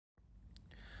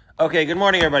Okay, good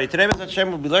morning, everybody. Today, Mr. Hashem,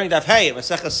 we'll be learning Daf Hey,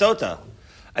 Masechah Sotah.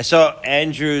 I saw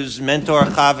Andrew's mentor,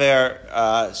 Chaver,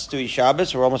 Stewie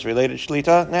Shabbos. We're almost related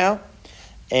Shlita now.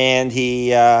 And he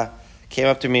came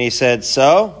up to me and he said,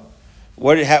 so,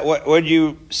 what did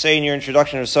you say in your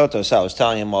introduction to Sotah? So I was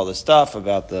telling him all this stuff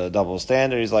about the double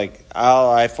standard. He's like,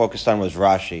 all I focused on was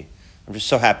Rashi. I'm just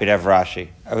so happy to have Rashi.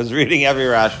 I was reading every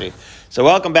Rashi. So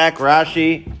welcome back,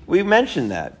 Rashi. We mentioned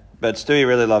that, but Stewie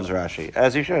really loves Rashi,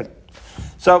 as he should.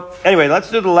 So, anyway, let's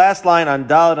do the last line on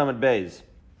Daled Amud Beis.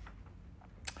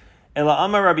 Ela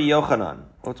Amar Rabbi Yochanan.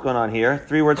 What's going on here?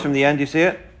 3 words from the end, you see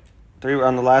it? 3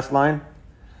 on the last line.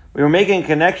 We were making a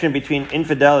connection between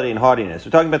infidelity and haughtiness. We're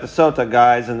talking about the Sotah,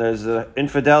 guys, and there's an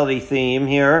infidelity theme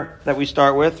here that we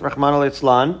start with, Rahman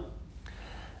al-Islan.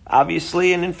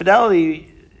 Obviously, an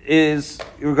infidelity is,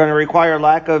 you're going to require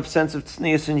lack of sense of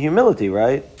tznius and humility,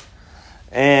 right?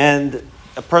 And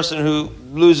a person who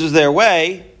loses their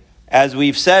way, as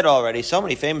we've said already, so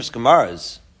many famous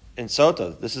Gemaras in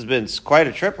Sotah. This has been quite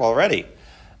a trip already.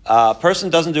 A person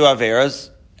doesn't do Averas,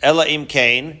 Ela Im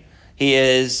Kain. He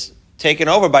is taken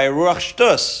over by a Ruach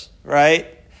Shtus, right?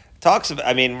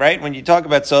 Right? When you talk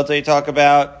about Sotah, you talk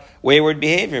about wayward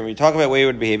behavior. When you talk about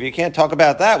wayward behavior, you can't talk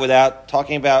about that without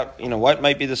talking about, what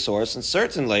might be the source. And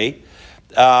certainly,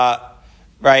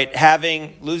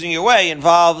 losing your way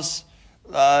involves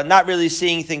not really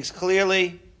seeing things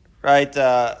clearly. Right,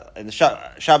 in the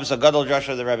Shabbos HaGadol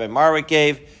Drasha the Rebbe Marwick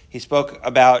gave, he spoke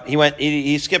about,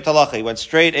 he skipped halacha, he went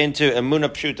straight into Emunah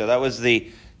Pshuta. That was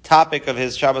the topic of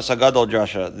his Shabbos HaGadol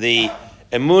Drasha. The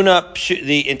Emunah,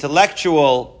 the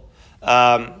intellectual,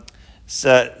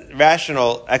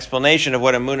 rational explanation of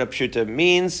what Emunah Pshuta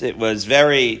means. It was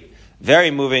very, very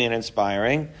moving and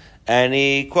inspiring. And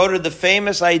he quoted the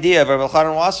famous idea of Rabbi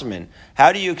Elchanan Wasserman.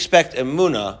 How do you expect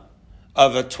Emunah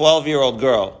of a 12-year-old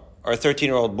girl or a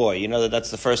 13-year-old boy? You know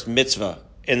that's the first mitzvah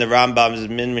in the Rambam's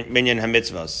Minyan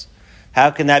HaMitzvahs.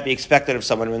 How can that be expected of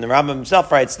someone when the Rambam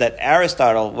himself writes that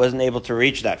Aristotle wasn't able to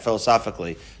reach that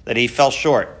philosophically, that he fell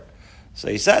short? So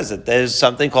he says that there's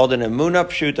something called an emunah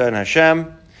pshuta in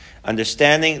Hashem,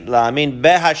 understanding la'amin be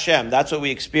Hashem. That's what we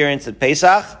experienced at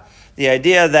Pesach. The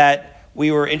idea that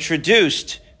we were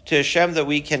introduced to Hashem that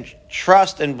we can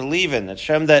trust and believe in. That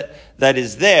Hashem that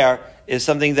is there is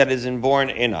something that is inborn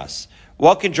in us.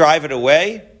 What could drive it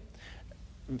away?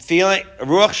 Feeling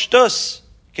Ruach Shtus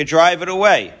could drive it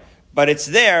away. But it's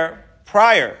there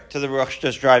prior to the Ruach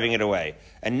Shtus driving it away.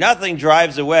 And nothing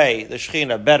drives away the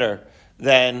Shekhinah better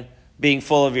than being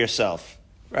full of yourself.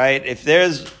 Right? If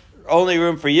there's only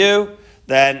room for you,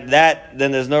 then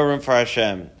there's no room for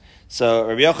Hashem. So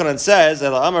Rabbi Yochanan says,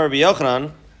 Ela Amar Rabbi Yochanan,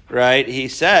 right? He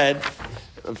said,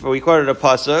 we quoted a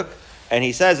pasuk, and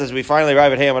he says, as we finally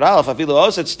arrive at Hey Amud Aleph, Afilu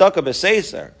Oset Staka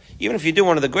B'Seiser. Even if you do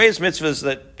one of the greatest mitzvahs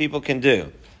that people can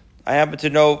do. I happen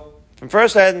to know, from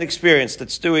first I had an experience that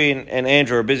Stewie and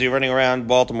Andrew are busy running around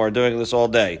Baltimore doing this all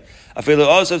day. Afilu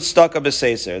Oset Staka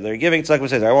B'Seiser. They're giving Tzedakah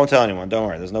B'Seiser. I won't tell anyone, don't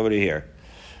worry, there's nobody here.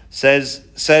 Says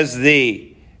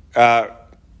the Gemara,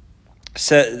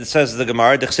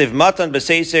 D'chsiv Matan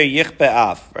B'Seiser Yich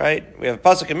Be'af. Right? We have a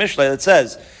pasuk in Mishlei that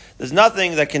says, there's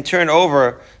nothing that can turn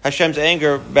over Hashem's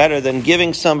anger better than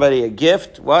giving somebody a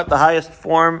gift. What? The highest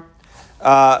form?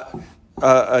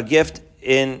 A gift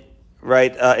in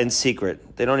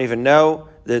secret. They don't even know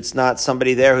that it's not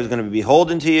somebody there who's going to be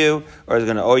beholden to you or is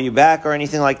going to owe you back or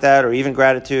anything like that, or even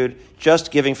gratitude.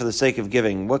 Just giving for the sake of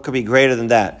giving. What could be greater than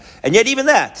that? And yet even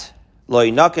that, Lo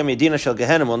Yinakem Medina Shel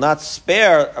Gehenim, will not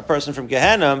spare a person from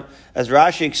Gehenim, as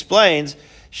Rashi explains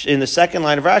in the second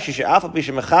line of Rashi,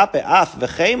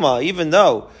 even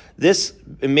though this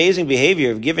amazing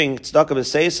behavior of giving tzedakah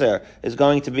b'seiser is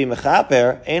going to be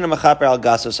mechaper, ain't a mechaper al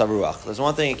gasos haruach. There's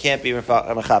one thing it can't be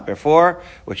mechaper for,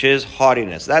 which is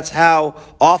haughtiness. That's how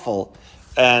awful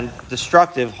and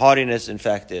destructive haughtiness in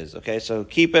fact is. Okay, so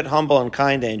keep it humble and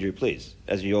kind, Andrew, please,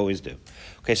 as you always do.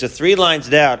 Okay, so 3 lines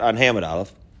down on Hey Amud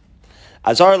Aleph.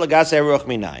 Azar lagasei haruach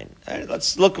minayin.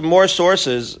 Let's look at more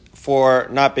sources for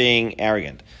not being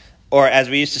arrogant. Or as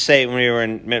we used to say when we were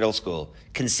in middle school,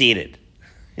 conceited.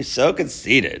 He's so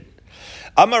conceited.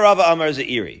 Amar Rava Amar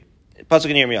Ze'iri.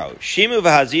 Pasuk in Yirmiyahu. Shimu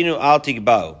v'hazinu al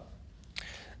tigbau.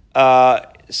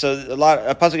 So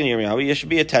a pasuk in Yirmiyahu, you should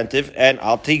be attentive and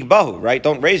al tigbahu, right?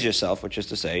 Don't raise yourself, which is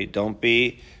to say, don't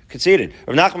be conceited.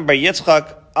 Rav Nachman bar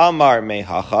Yitzchak Amar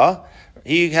mehacha.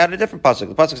 He had a different pasuk.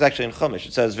 The pasuk is actually in Chumash.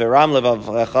 It says Veram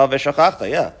levavcha v'shachachta.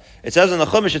 Yeah, it says in the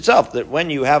Chumash itself that when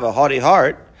you have a haughty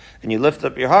heart and you lift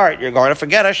up your heart, you're going to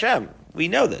forget Hashem. We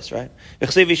know this, right?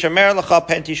 It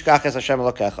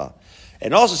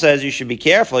also says you should be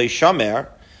careful, Yishamer,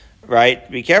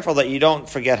 right? Be careful that you don't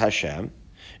forget Hashem.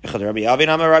 So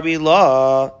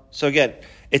again,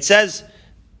 It says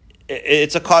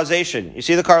it's a causation. You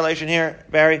see the correlation here,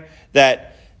 Barry?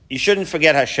 That you shouldn't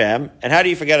forget Hashem. And how do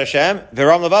you forget Hashem?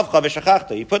 V'ram levavcha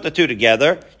v'shachachta. You put the two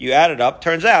together, you add it up.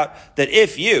 Turns out that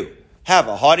if you have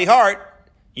a haughty heart,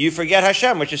 you forget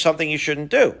Hashem, which is something you shouldn't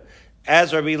do.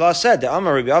 As Rabbi Lah said, the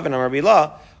Amar Rabbi Avin, Amar Rabbi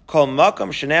Lah, kol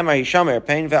makom shenemar hishamer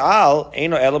pein ve'al,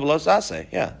 eino ela b'lo zaseh.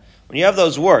 Yeah. When you have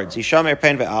those words, hishamer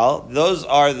pein ve'al, those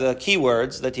are the key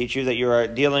words that teach you that you are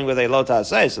dealing with a lo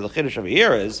taseh. So the chiddush over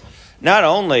here is, not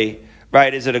only,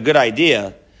 right, is it a good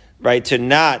idea, right, to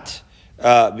not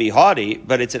be haughty,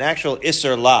 but it's an actual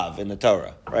Isser Lav in the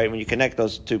Torah, right? When you connect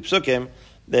those two psukim,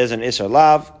 there's an Isser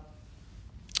Lav,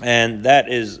 and that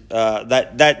is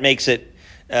that makes it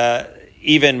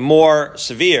even more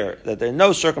severe, that in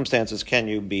no circumstances can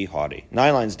you be haughty.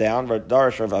 9 lines down,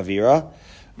 Darash of Avira,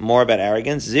 more about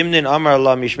arrogance. Zimnin Amar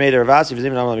La Mishmei Ravasi,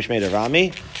 Zimnin Amar La Mishmei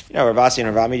Ravami. You know Ravasi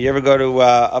and Ravami. Do you ever go to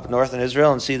up north in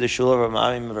Israel and see the shul of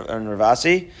Ravami and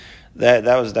Ravasi?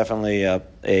 That was definitely a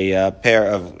pair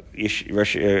of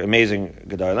amazing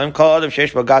gedolim. Kol adam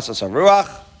sheish bo gasas haruach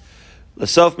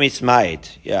l'sof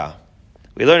mitzmayit. Yeah,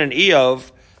 we learn in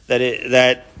Eov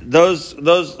that those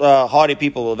haughty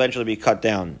people will eventually be cut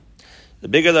down. The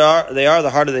bigger they are, the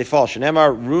harder they fall.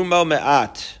 Shenemar rumo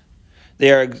me'at.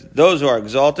 They are those who are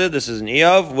exalted. This is an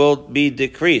Eov will be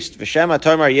decreased. V'shem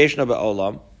atomar yeshno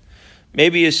be'olam.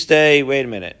 Maybe you stay. Wait a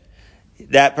minute.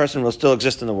 That person will still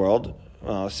exist in the world.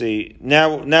 Well, see,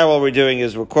 now what we're doing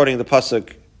is we're quoting the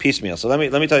pasuk piecemeal. So let me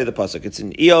tell you the pasuk. It's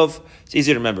in Eov. It's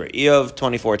easy to remember. Eov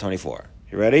 24:24.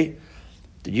 You ready?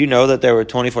 Did you know that there were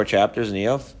 24 chapters in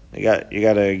Eov? You got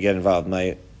to get involved.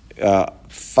 My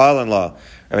father-in-law,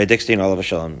 Rabbi Dickstein, Olav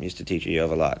Shalom, used to teach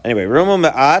Eov a lot. Anyway, Rumu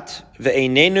me'at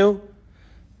ve'einenu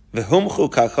v'humchu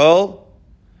kakol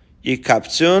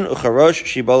yikaptzun ucharosh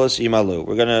shibolos yimalu.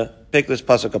 We're going to pick this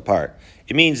pasuk apart.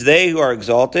 It means they who are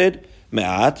exalted,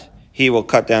 me'at, he will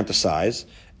cut down to size,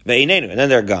 ve'einenu, and then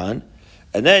they're gone,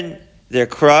 and then they're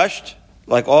crushed,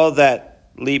 like all that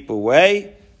leap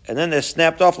away, and then they're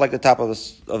snapped off like the top of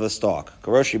the stalk.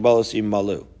 Karosh yibolos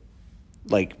yimalu.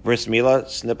 Like bris milah,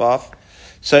 snip off.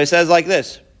 So he says like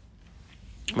this.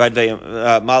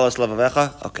 Malos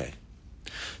levavecha. Okay.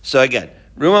 So again,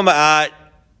 Ruma ma'at,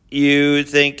 you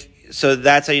think, so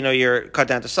that's how you know you're cut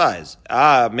down to size.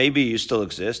 Maybe you still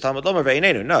exist. Talmud lomer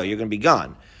ve'einenu. No, you're going to be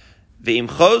gone. Ve'im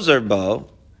chozer bo,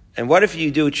 and what if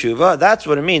you do tshuva? That's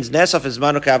what it means. Nesaf is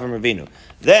manu kavim ravinu.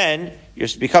 Then you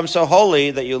become so holy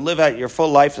that you live out your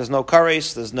full life. There's no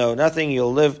kares, there's no nothing.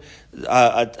 You'll live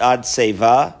ad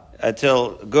seva,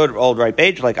 until good old ripe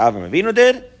age, like Avram Avinu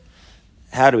did.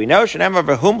 How do we know? That's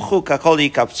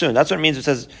what it means. It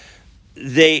says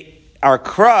they are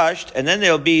crushed, and then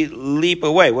they'll be leap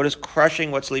away. What is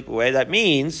crushing? What's leap away? That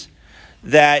means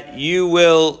that you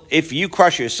will, if you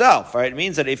crush yourself, right? It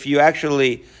means that if you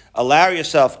actually allow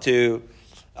yourself to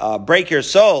break your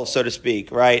soul, so to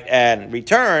speak, right, and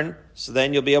return, so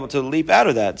then you'll be able to leap out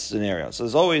of that scenario. So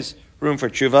there's always room for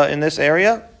tshuva in this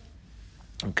area.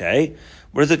 Okay.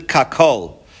 What is it?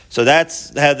 Kakol. So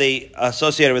that's how they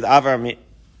associate it with Avram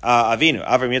Avinu,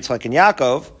 Avram, Yitzchak, and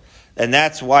Yaakov, and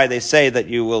that's why they say that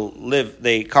you will live.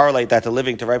 They correlate that to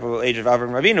living to ripe old age of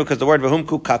Avram Avinu because the word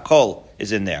v'humku kakol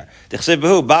is in there. D'chsev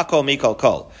b'hu bakol mikol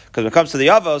kol. Because when it comes to the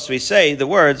avos, we say the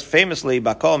words famously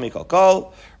bakol mikol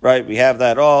kol. Right? We have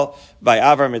that all by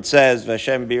Avram. It says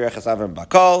v'Hashem birechas Avram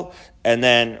bakol, and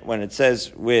then when it says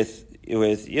with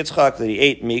Yitzchak that he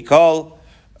ate mikol.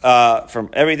 From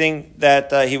everything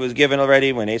that he was given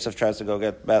already, when Esav tries to go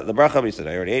get the bracha, he said,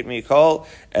 I already ate mikol.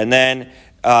 And then,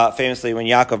 famously, when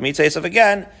Yaakov meets Esav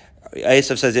again,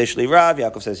 Esav says, Yeshli Rav,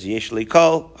 Yaakov says, Yeshli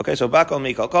Kol. Okay, so bakol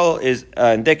mikol kol is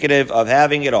indicative of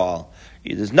having it all.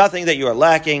 There's nothing that you are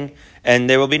lacking, and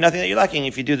there will be nothing that you're lacking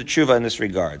if you do the tshuva in this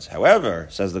regards. However,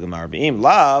 says the Gemara, Be'im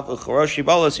lav, u'chorosh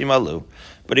shibolos yimalu.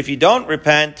 But if you don't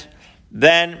repent,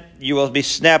 then you will be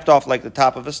snapped off like the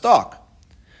top of a stalk.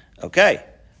 Okay.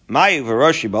 Mayu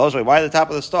v'rosh shibolos. Why the top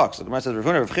of the stalk? So the Gemara says, Rav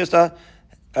Huna, Rav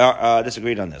Chisda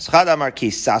disagreed on this. Chad amar ki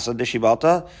sasa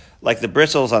d'shibalta, like the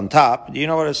bristles on top. Do you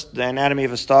know what is the anatomy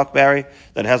of a stalk, Barry?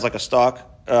 That has like a stalk.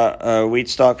 A wheat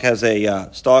stalk has a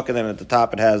stalk, and then at the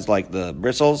top it has like the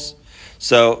bristles.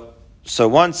 So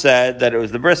one said that it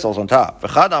was the bristles on top.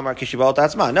 V'chad amar ki shibalta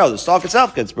atzma. No, the stalk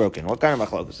itself gets broken. What kind of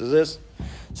machlokus is this?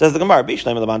 Says the Gemara,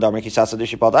 Bishleim l'man amar ki sasa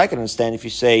d'shibalta. I can understand if you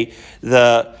say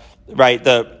the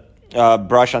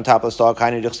brush on top of the stalk,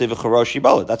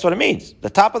 that's what it means. The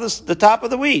top of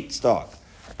the wheat stalk.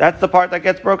 That's the part that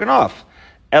gets broken off.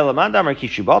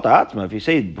 If you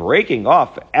say breaking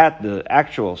off at the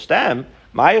actual stem,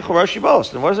 then what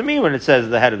does it mean when it says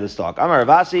the head of the stalk?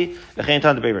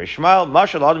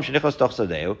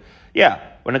 Yeah,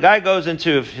 when a guy goes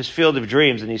into his field of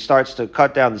dreams and he starts to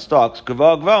cut down the stalks,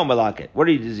 what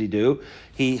does he do?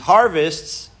 He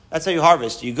harvests. That's how you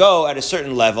harvest. You go at a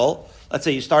certain level. Let's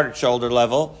say you start at shoulder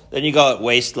level, then you go at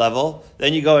waist level,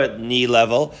 then you go at knee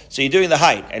level. So you're doing the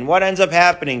height. And what ends up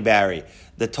happening, Barry?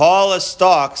 The tallest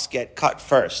stalks get cut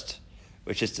first,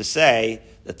 which is to say,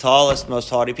 the tallest, most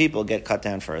haughty people get cut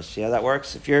down first. See how that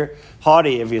works? If you're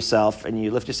haughty of yourself and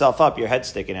you lift yourself up, your head's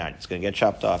sticking out. It's going to get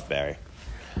chopped off, Barry.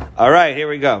 All right, here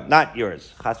we go. Not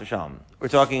yours. Chas v'shalom. We're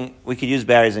talking, we could use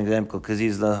Barry's example because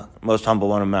he's the most humble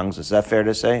one amongst us. Is that fair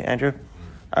to say, Andrew?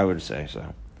 I would say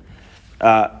so.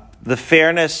 The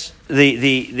fairness,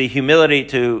 the humility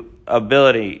to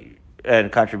ability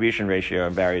and contribution ratio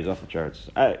on Barry is off the charts.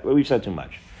 We've said too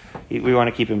much. We want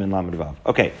to keep him in Lamed Vav.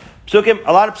 Okay, psukim,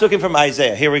 a lot of psukim from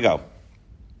Isaiah. Here we go.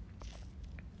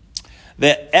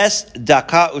 Ve'es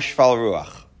daka ushfal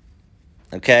ruach.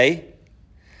 Okay,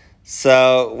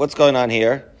 so what's going on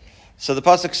here? So the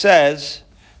pasuk says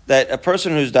that a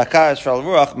person who's daka ushfal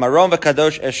ruach marom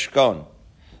v'kadosh eshkon.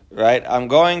 Right, I'm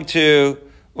going to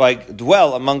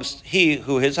dwell amongst he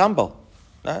who is humble.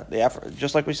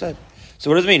 Just like we said. So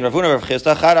what does it mean? Ravuna Rav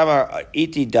Chisda Chad Amar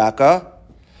Iti Daka.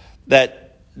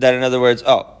 That in other words,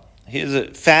 here's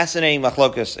a fascinating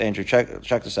machlokas, Andrew.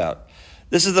 Check this out.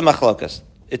 This is the machlokas.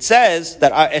 It says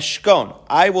that Eshkon,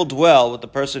 I will dwell with the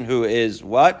person who is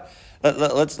what?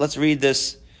 Let's read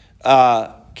this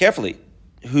carefully.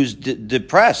 Who's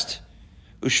depressed,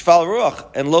 ushfal ruach,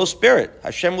 and low spirit.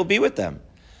 Hashem will be with them.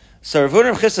 So Rav Huna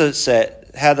Rav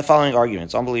Chisda had the following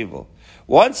arguments. Unbelievable.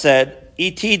 One said,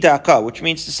 "Iti daka," which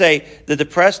means to say the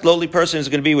depressed, lowly person is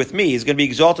going to be with me. He's going to be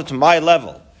exalted to my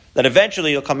level. That eventually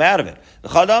he'll come out of it. The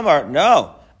Chadamar,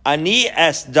 no. Ani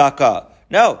es daka.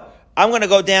 No, I'm going to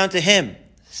go down to him.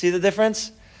 See the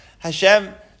difference?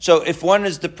 Hashem. So if one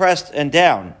is depressed and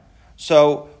down,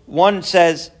 so one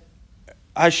says,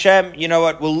 Hashem, you know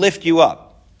what, will lift you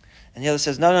up. And the other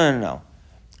says, no.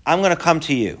 I'm going to come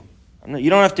to you.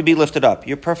 You don't have to be lifted up.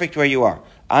 You're perfect where you are.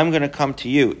 I'm going to come to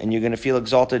you, and you're going to feel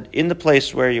exalted in the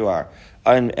place where you are.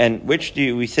 And which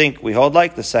do we think we hold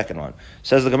like? The second one.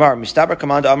 Says the Gemara, Mistaber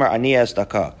command Amar Ani es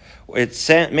daka. It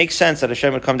makes sense that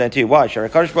Hashem would come down to you. Why?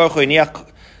 Kadosh Baruch Hu iniach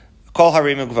kol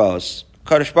harim ugvos.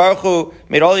 Kadosh Baruch Hu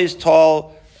made all these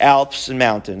tall Alps and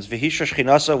mountains. V'hisha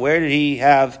shchinasa. Where did he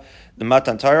have the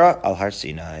Matan Torah? Al Har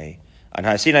Sinai. On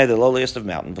Har Sinai, the lowliest of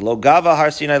mountains. V'lo gava Har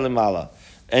Sinai limala.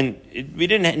 And we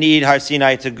didn't need Har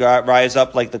Sinai to rise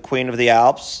up like the Queen of the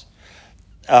Alps,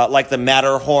 like the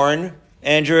Matterhorn,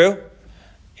 Andrew,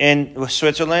 in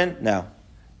Switzerland. No.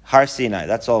 Har Sinai,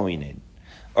 that's all we need.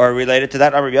 Or related to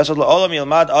that, Olam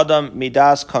Yilmad Adam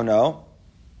Midas Kono,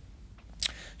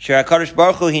 HaKadosh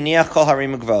Baruch Hu Hiniach Kol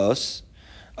Harim Ugvos.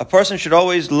 A person should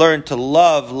always learn to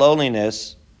love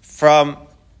loneliness from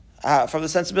the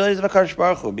sensibilities of HaKadosh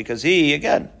Baruch Hu, because he,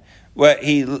 again, where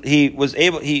he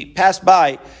passed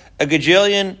by a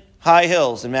gajillion high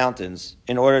hills and mountains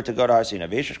in order to go to Har Sinai.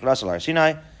 Har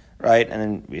Sinai, right? And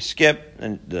then we skip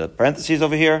and the parentheses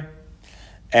over here,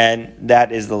 and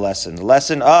that is the lesson. The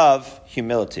lesson of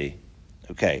humility.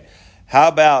 Okay. How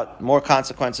about more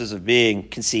consequences of being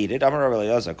conceited? You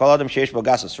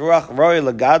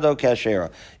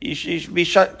should be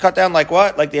cut down like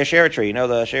what? Like the Asherah tree. You know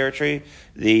the Asherah tree?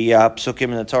 The psukim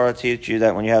in the Torah teach you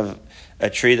that when you have a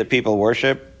tree that people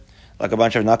worship, like a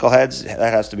bunch of knuckleheads,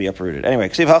 that has to be uprooted. Anyway,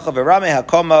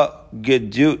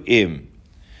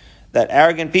 that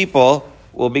arrogant people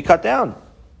will be cut down.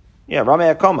 Yeah,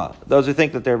 Ramei HaKoma. Those who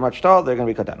think that they're much tall, they're going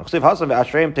to be cut down.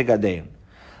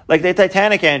 Like the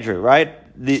Titanic, Andrew, right?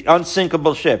 The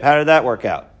unsinkable ship. How did that work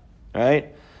out?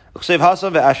 Right?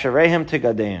 The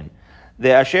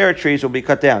Asherah trees will be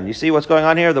cut down. You see what's going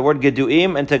on here? The word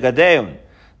Geduim and Tegadeun.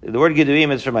 The word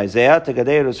Geduim is from Isaiah,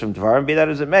 Tegadeun is from Dvarim. Be that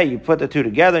as it may, you put the two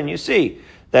together and you see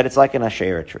that it's like an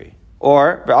Asherah tree.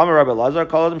 Or,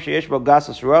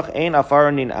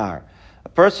 a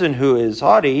person who is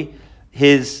haughty,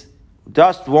 his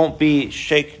dust won't be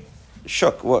shook.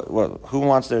 Who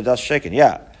wants their dust shaken?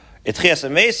 Yeah. It's Chias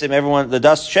Amesim, everyone, the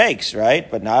dust shakes, right?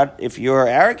 But not if you're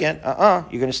arrogant.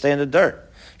 You're going to stay in the dirt.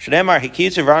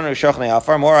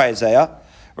 More Isaiah,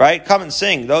 right? Come and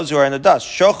sing, those who are in the dust.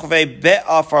 Shochve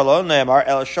be'afar lo ne'emar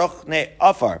el shochne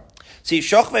afar. See,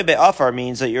 shochve be'afar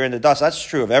means that you're in the dust. That's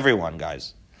true of everyone,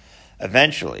 guys.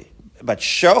 Eventually. But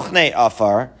shochne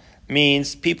afar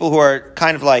means people who are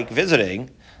kind of like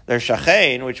visiting. They're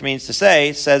shachein, which means to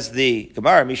say, says the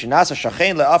Gemara, Mishanasa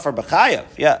shachein le'afar b'chayav.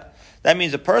 Yeah. That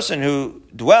means a person who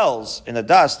dwells in the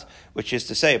dust, which is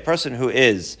to say a person who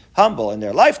is humble in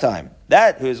their lifetime.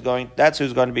 That's who's going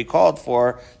to be called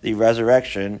for the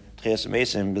resurrection.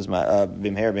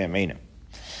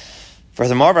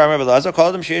 Furthermore, a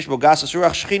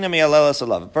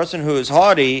person who is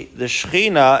haughty, the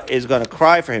Shechina is going to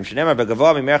cry for him.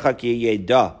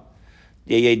 Yeda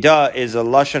is a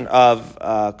lashon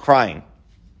of crying,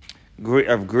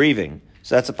 of grieving.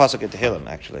 So that's a pasuk in Tehillim,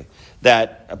 actually.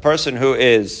 That a person who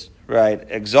is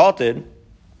exalted,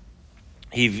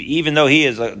 even though he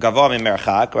is a gavah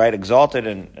mimerchak, right, exalted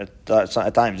and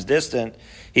at times distant,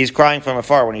 he's crying from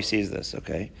afar when he sees this.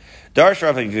 Okay,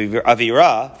 Darsha of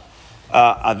Avira.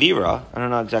 Avira, I don't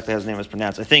know exactly how his name was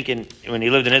pronounced. I think when he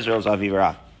lived in Israel, it was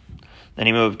Avira. Then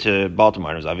he moved to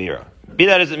Baltimore, and it was Avira. Be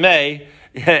that as it may,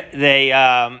 he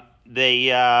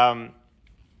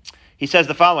says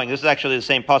the following. This is actually the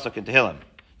same pasuk in Tehillim.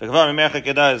 The Gavah Mimerchak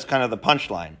Yeda is kind of the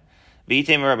punchline.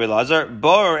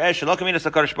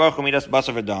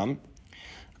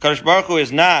 Kadosh Baruch Hu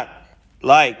is not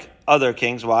like other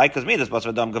kings. Why? Because midas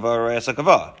basar v'dam gavah re'es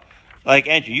hakavah. Like,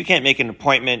 Andrew, you can't make an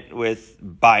appointment with Joe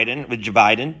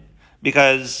Biden,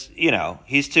 because,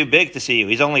 he's too big to see you.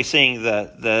 He's only seeing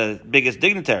the biggest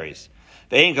dignitaries.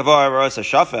 Right?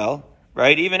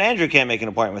 Even Andrew can't make an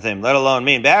appointment with him, let alone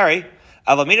me and Barry.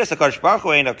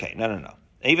 Okay, no.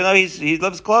 Even though he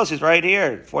lives close, he's right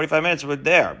here, 45 minutes we're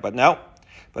there, but no.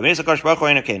 But it's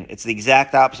the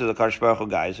exact opposite of the Kadosh Baruch Hu,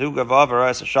 guys.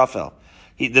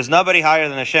 There's nobody higher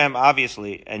than Hashem,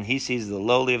 obviously, and he sees the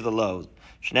lowly of the low.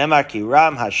 Shneimar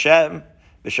Kiram Hashem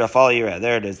v'shafal yireh.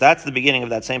 There it is. That's the beginning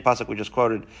of that same pasuk we just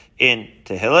quoted in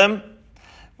Tehillim,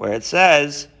 where it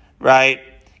says, right,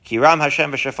 Kiram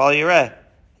Hashem v'shafal yireh.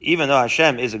 Even though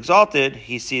Hashem is exalted,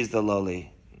 he sees the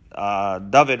lowly.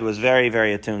 David was very,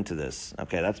 very attuned to this.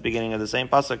 Okay, that's the beginning of the same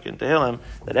pasuk in Tehillim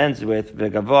that ends with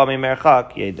V'gavoa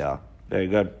mimerchak yeda. Very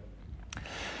good.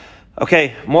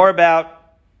 Okay, more about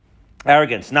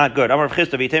arrogance, not good. Amar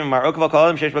Chisda v'yitem Amar Okav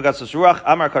Kolim Sheish B'Gatzos Ruach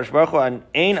Amar Kadosh Baruch Hu An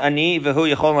Ein Ani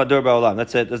V'Hu Yechol Ladur Ba'Olam.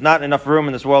 That's it. There's not enough room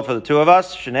in this world for the two of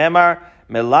us. Shneimar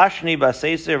Melashni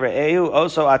B'Seiser Re'ehu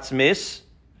Oso Atzmis.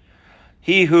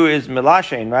 He who is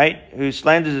Melashen, right, who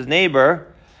slanders his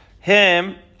neighbor,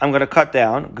 him I'm going to cut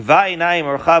down. Gvai Naim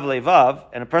Orchav Levav,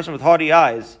 and a person with haughty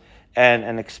eyes and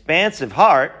an expansive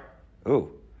heart.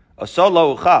 Ooh, Oso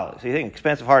Lo Uchal. So you think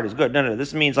expansive heart is good? No.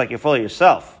 This means like you're full of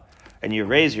yourself. And you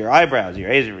raise your eyebrows, you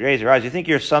raise your eyes. You think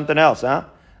you're something else, huh?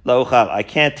 Lo uchal. I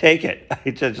can't take it. I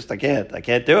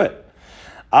can't do it.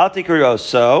 Al tikru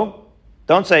oso.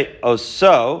 Don't say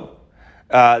oso.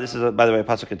 This is, by the way,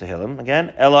 pasuk in Tehillim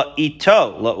again. Ela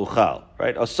ito lo uchal.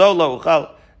 Right? Oso lo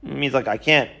uchal means like I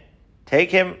can't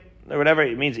take him or whatever.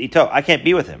 It means ito. I can't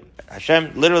be with him.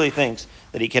 Hashem literally thinks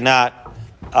that he cannot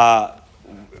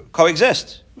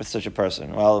coexist with such a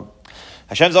person. Well,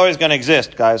 Hashem's always going to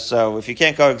exist, guys, so if you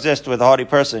can't coexist with a haughty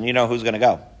person, you know who's going to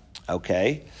go.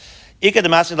 Okay. Some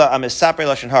say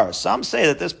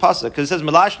that this pasuk, because it says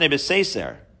Melashne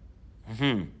b'seiser.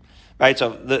 Right,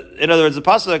 so in other words, the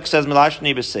pasuk says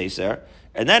Melashne b'seiser,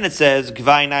 and then it says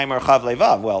Gvai Naim Orchav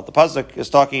Levav. Well, the pasuk is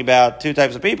talking about two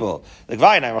types of people. The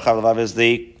Gvai Naim Orchav Levav is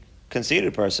the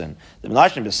conceited person. The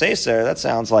Melashne b'seiser, that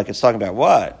sounds like it's talking about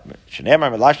what?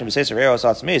 Shneimar Melashne b'seiser re'os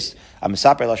atzmis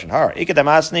amisaper lashon hara.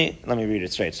 Ikedamasni. Let me read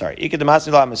it straight. Sorry.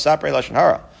 Ikedamasni la amisaper lashon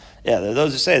hara. Yeah, there are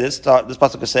those who say this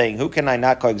pasuk is saying, who can I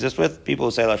not coexist with? People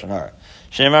who say lashon hara.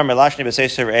 Shneimar Melashne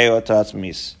b'seiser re'os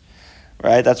atzmis.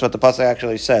 Right. That's what the pasuk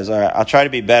actually says. All right. I'll try to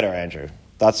be better, Andrew.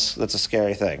 That's a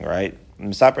scary thing, right?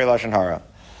 Amisaper lashon hara.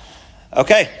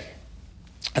 Okay.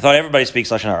 I thought everybody speaks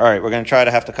Lashon Hara. All right, we're going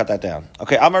to have to cut that down.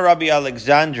 Okay, Amar Rabbi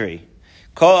Alexandri.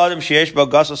 Kol adam sheyesh bo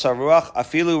gasos haruach,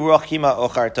 afilu ruach kima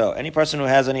ocharto. Any person who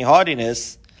has any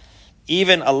haughtiness,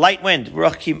 even a light wind,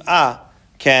 ruach kima,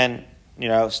 can,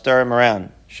 stir him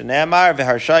around. Shneamar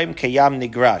v'harshaim kayam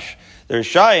nigrash. The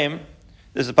Harshaim,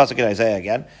 this is the pasuk in Isaiah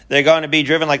again, they're going to be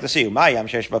driven like the sea. Mayam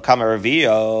sheyesh bo kama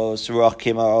revios, ruach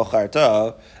kima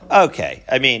ocharto. Okay,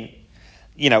 I mean,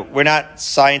 we're not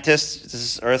scientists, this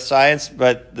is earth science,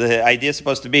 but the idea is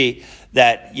supposed to be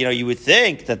that, you would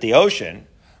think that the ocean,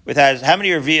 how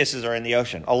many reviuses are in the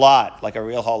ocean? A lot, like a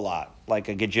real whole lot, like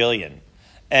a gajillion.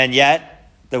 And yet,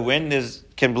 the wind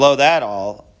can blow that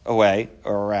all away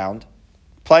or around.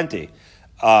 Plenty.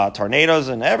 Tornadoes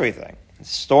and everything.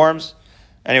 Storms.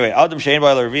 Anyway, Adam Shein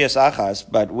Boiler Revius Achas,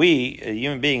 but we, a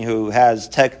human being who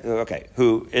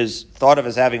who is thought of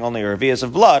as having only a revius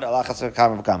of blood, Alachas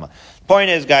Kama Kama. Point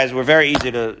is, guys, we're very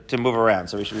easy to move around,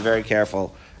 so we should be very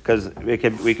careful because we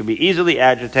could be easily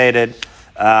agitated,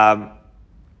 and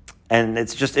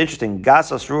it's just interesting.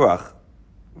 Gasos ruach,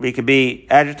 we could be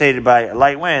agitated by a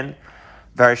light wind.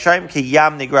 Varashaim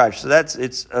kiyam nigraj. So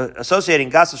it's associating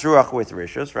gasos ruach with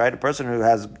rishus, right? A person who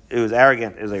is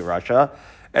arrogant is a rasha,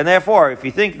 and therefore, if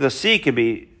you think the sea could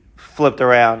be flipped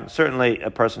around. Certainly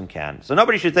a person can. So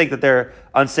nobody should think that they're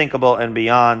unsinkable and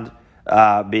beyond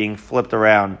being flipped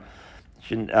around.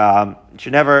 You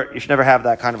should never have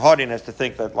that kind of haughtiness to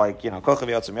think that, like, kochav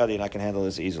yotzim yadi, and I can handle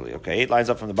this easily. Okay, 8 lines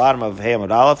up from the bottom of Hey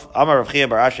Amud Aleph. Amar Rav Chia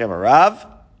bar Ashi Amar Rav.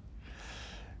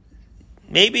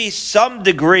 Maybe some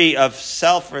degree of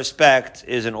self-respect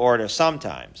is in order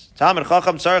sometimes. Talmid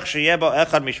Chacham tzarich sheyeh bo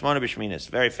echad mishmona b'shminis.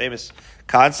 Very famous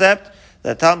concept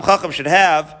that Talmid Chacham should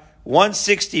have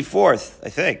 1/64th, I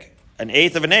think, an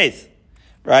eighth of an eighth,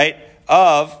 right,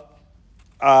 of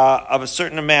a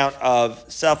certain amount of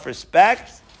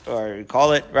self-respect, or you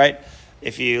call it, right?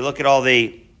 If you look at all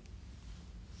the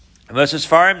Moses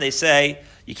Farim, they say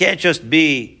you can't just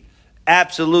be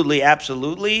absolutely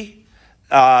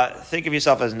think of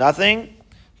yourself as nothing,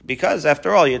 because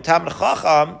after all, your Talmid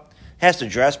Chacham has to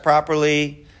dress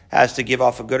properly, has to give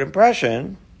off a good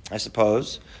impression, I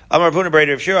suppose. Amar Avuna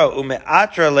Breder of Shiro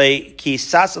ume'atra le ki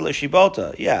sasa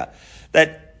l'shibota. Yeah,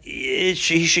 that he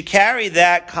should carry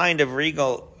that kind of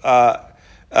regal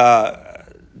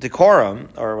decorum,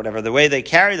 or whatever, the way they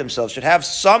carry themselves should have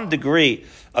some degree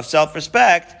of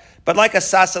self-respect, but like a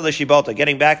sasa l'shibota,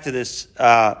 getting back to this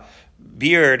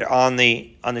beard on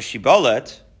the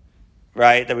shibolet,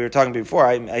 right, that we were talking about before.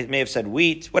 I may have said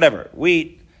wheat,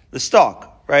 the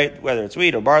stalk, right, whether it's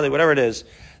wheat or barley, whatever it is,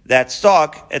 that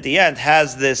stalk at the end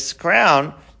has this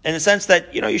crown in the sense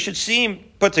that, you should seem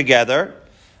put together,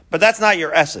 but that's not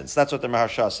your essence. That's what the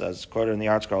Maharsha says, quoted in the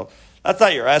Art Scroll. That's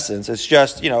not your essence. It's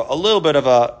just, a little bit of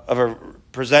a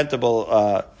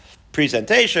presentable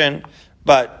presentation,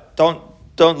 but don't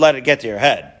let it get to your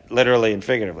head, literally and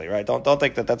figuratively, right? Don't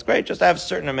think that that's great. Just have a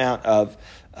certain amount of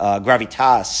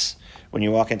gravitas when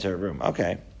you walk into a room.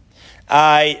 Okay,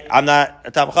 I'm not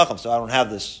a Talmid Chacham, so I don't have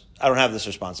this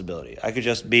responsibility. I could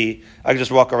just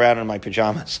walk around in my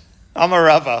pajamas. I'm a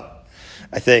Rava,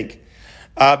 I think.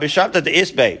 Bishamta de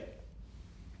Isbei.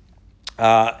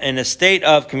 In a state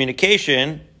of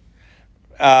communication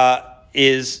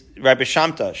is right.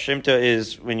 Bishamta. Shimta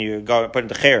is when you go put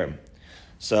into cherem.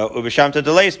 So ubishamta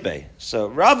de Leisbei. So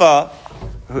Rava,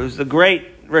 who's the great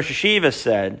Rosh Hashiva,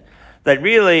 said that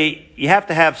really you have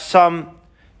to have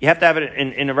it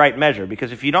in the right measure,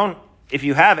 because if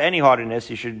you have any haughtiness,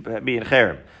 you should be in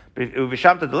cherem. But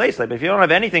if you don't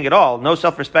have anything at all, no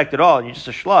self-respect at all, and you're just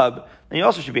a schlub, then you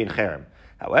also should be in cherem.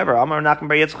 However, Amar Nachman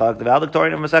Bar Yitzchak, the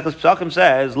valedictorian of Maseches Pesachim,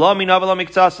 says, Lo minava lo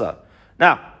miktsasa.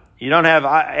 Now, you don't have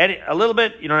a little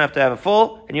bit, you don't have to have a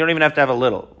full, and you don't even have to have a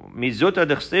little. Mizuta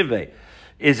dechstivve.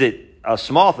 Is it a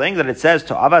small thing that it says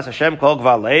to Avas Hashem Kol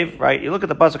Gval Lev, right? You look at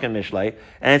the pasuk in Mishlei,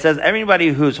 and it says everybody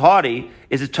who's haughty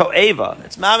is a to'eva.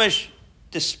 It's mamish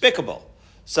despicable.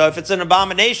 So if it's an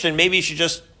abomination, maybe you should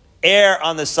just err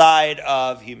on the side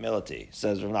of humility,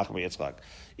 says Rav Nachman Yitzchak.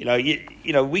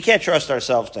 We can't trust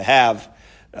ourselves to have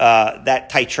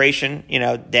that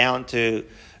titration, down to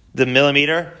the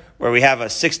millimeter, where we have a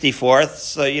 64th.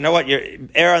 So you know what? You're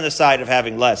err on the side of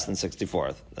having less than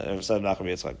 64th. So Rav Nachman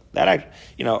Yitzchak. That actually,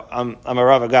 I'm a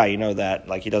Rava guy. You know that.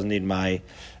 Like, he doesn't need my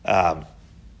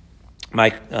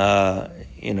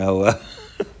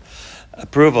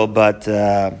approval, but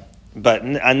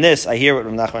on this, I hear what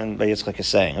Rav Nachman Bar Yitzchak is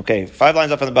saying. Okay, 5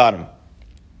 lines up on the bottom.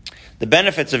 The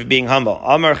benefits of being humble.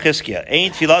 Amar Chizkiya,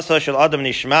 Ein tfilaso shel adam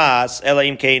nishmas ela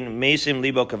im kein mesim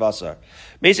libo kavasar.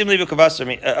 Mesim libo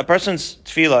kavasar. A person's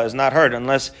tefillah is not heard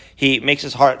unless he makes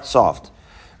his heart soft,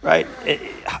 right?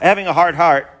 Having a hard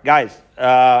heart, guys.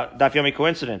 Daf yomi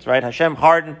coincidence, right? Hashem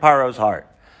hardened Paro's heart.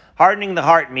 Hardening the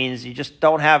heart means you're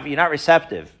not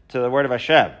receptive to the word of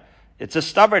Hashem. It's a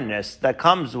stubbornness that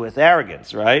comes with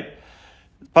arrogance, right?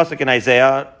 Pasuk in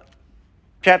Isaiah,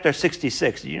 chapter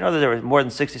 66. Did you know that there were more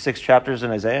than 66 chapters in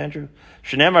Isaiah, Andrew?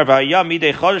 Shneimar v'haya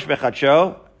midei chodesh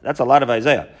bechadsho. That's a lot of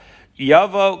Isaiah.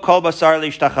 Yavo kol basar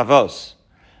lishtachavos.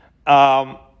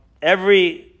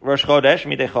 Every Rosh Chodesh,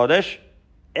 midei chodesh,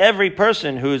 every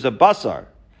person who's a basar,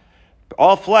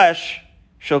 all flesh,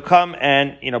 shall come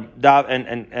and bow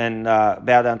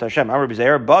down to Hashem. Amar Rabbi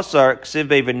Zeir, basar ksiv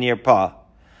v'nir pa.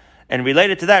 And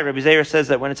related to that, Rabbi Zeir says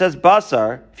that when it says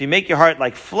basar, if you make your heart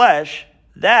like flesh,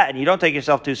 and you don't take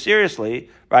yourself too seriously,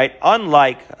 right?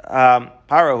 Unlike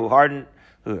Paro, who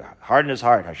hardened his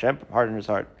heart. Hashem hardened his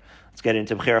heart. Let's get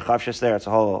into B'chira Chavshis there. It's a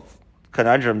whole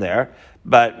conundrum there,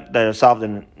 but that is solved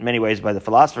in many ways by the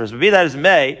philosophers. But be that as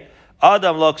may,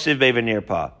 Adam lo ksiv v'nir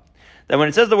pa. That when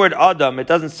it says the word Adam, it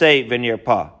doesn't say v'nir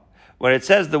pa. When it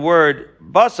says the word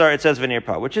basar, it says v'nir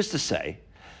pa, which is to say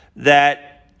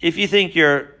that if you think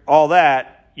you're all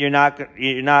that, you're not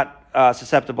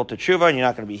susceptible to tshuva, and you're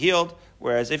not going to be healed.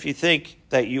 Whereas if you think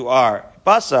that you are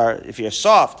basar, if you're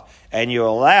soft and you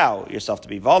allow yourself to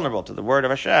be vulnerable to the word of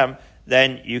Hashem,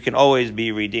 then you can always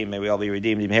be redeemed. May we all be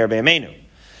redeemed.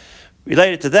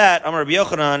 Related to that, Amar Rabbi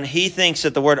Yochanan, he thinks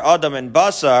that the word Adam and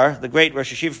Basar, the great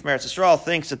Rosh Hashiva from Eretz Yisrael,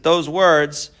 thinks that those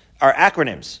words are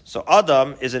acronyms. So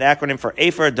Adam is an acronym for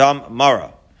Efer, Dam,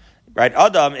 Mara. Right?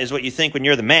 Adam is what you think when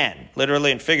you're the man,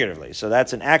 literally and figuratively. So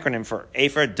that's an acronym for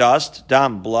Efer, dust,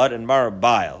 Dam, blood, and Mara,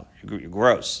 bile. You're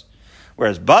gross.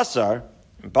 Whereas Basar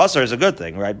is a good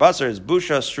thing, right? Basar is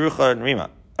Busha, Strucha, and Rima.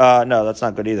 No, that's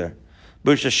not good either.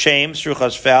 Busha is shame, Strucha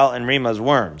is foul, and Rima is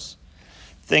worms.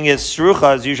 Thing is,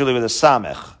 Strucha is usually with a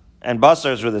Samech, and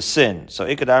Basar is with a sin. So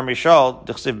Ikad Amri Shaol,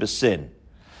 Dichsiv B'sin.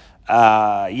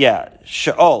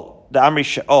 Sheol, the Amri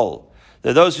Sheol.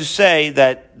 There are those who say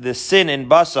that the sin in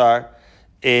Basar,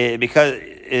 because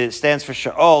it stands for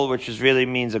Sheol, which really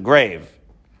means a grave.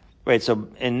 Right, so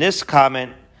in this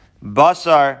comment,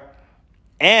 Basar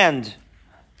and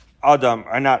Adam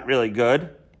are not really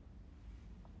good.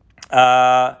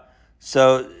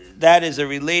 So that is a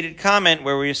related comment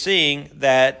where we're seeing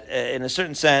that, in a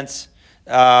certain sense,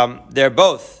 they're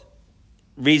both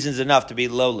reasons enough to be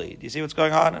lowly. Do you see what's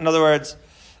going on? In other words,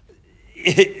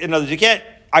 you can't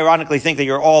ironically think that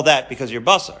you're all that because you're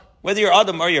basar. Whether you're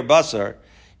Adam or you're basar,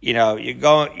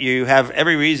 you have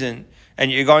every reason,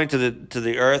 and you're going to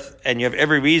the earth, and you have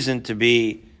every reason to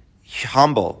be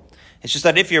humble. It's just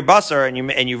that if you're basar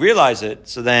and you realize it,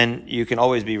 so then you can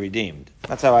always be redeemed.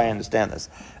 That's how I understand this.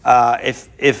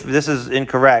 If this is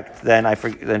incorrect, then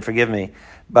forgive me.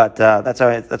 But that's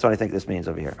what I think this means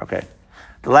over here. Okay.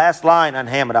 The last line on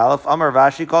Hamad Aleph, Amar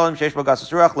Vashi, call him Sheish Bagasas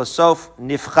Ruach Lasof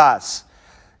Nifchas.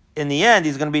 In the end,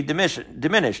 he's going to be diminished.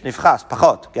 Nifchas,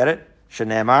 pachot. Get it?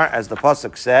 Shenemar, as the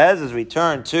pasuk says, as we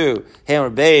turn to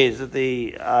Hamad Beis at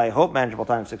the, I hope, manageable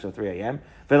time, 6:03 a.m.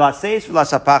 Velaseis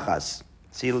v'lasapachas.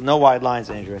 See, no wide lines,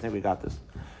 Andrew. I think we got this.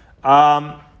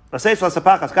 Laseis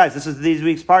v'lasapachas. Guys, this is these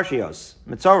week's Parshios.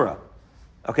 Mitzorah.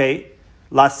 Okay?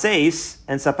 Laseis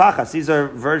and sapachas. These are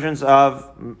versions of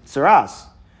Saras.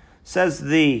 Says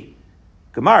the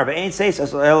Gemara, but ain't seis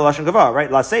as lashon gavah, right?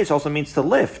 Laseis also means to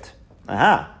lift.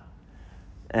 Aha.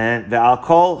 And ve'al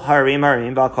kol harim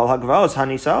ve'al kol hagvaos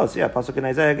hanisaos. Yeah, pasuk in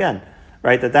Isaiah again,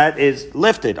 right? That is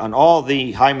lifted on all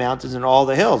the high mountains and all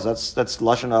the hills. That's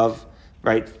lashon of,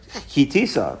 right?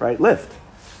 Hitisa, right? Lift.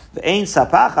 Ve'ein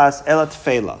sapachas elat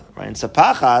tefela, right? And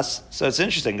sapachas. So it's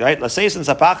interesting, right? Laseis and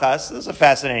sapachas. This is a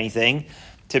fascinating thing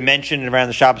to mention around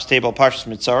the Shabbos table, Parshas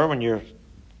Mitzorah,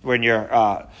 when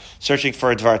you're searching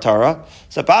for a Dvar Torah.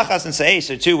 Sapachas and Seis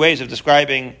are two ways of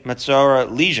describing Mitzorah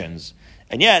lesions.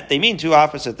 And yet, they mean two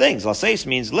opposite things. Laseis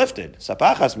means lifted.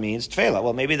 Sapachas means tefela.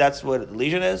 Well, maybe that's what a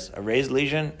lesion is, a raised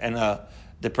lesion and a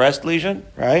depressed lesion,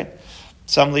 right?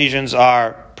 Some lesions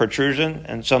are protrusion,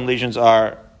 and some lesions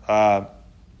are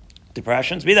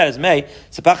depressions. Be that as may,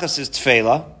 sapachas is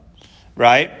tefela,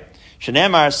 right?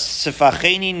 Shenemar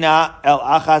sefacheni na el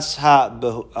achas ha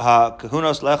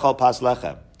kahunos lechol pas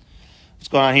lechem. What's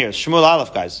going on here? Shmuel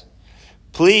Aleph, guys.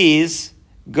 Please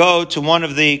go to one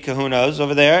of the kahunos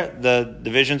over there, the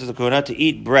divisions of the kahuna, to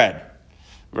eat bread.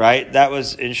 Right? That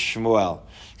was in Shmuel.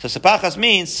 So sepachas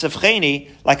means sefcheni,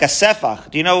 like a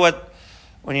sefach. Do you know what,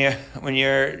 when you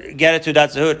get it to Dat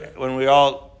Zehut,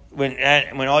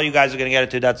 when all you guys are going to get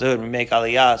it to Dat Zehut, we make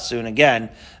Aliyah soon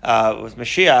again, with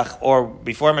Mashiach, or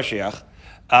before Mashiach,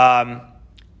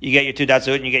 you get your Tudat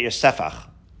Zehut and you get your Sefach.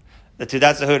 The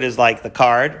Tudat Zehut is like the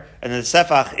card, and the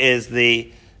Sefach is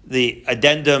the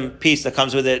addendum piece that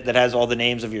comes with it that has all the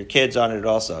names of your kids on it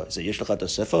also. Is it Yishlachat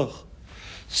Sefach?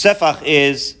 Sefach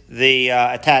is the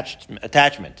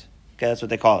attachment. Okay, that's what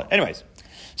they call it. Anyways,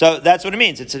 so that's what it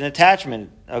means. It's an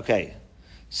attachment. Okay,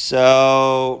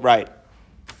 so, right.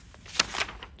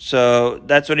 So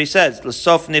that's what he says.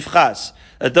 L'sof nifchas.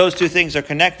 That those two things are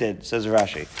connected, says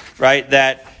Rashi. Right?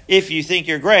 That if you think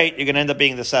you're great, you're going to end up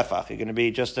being the sefach. You're going to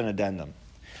be just an addendum.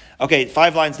 Okay,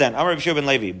 5 lines then. Amar Rav Shua ben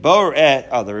Levi.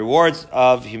 The rewards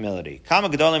of humility. How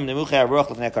much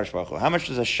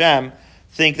does Hashem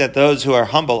think that those who are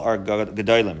humble are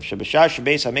gedolim?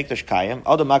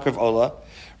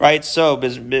 Right? So,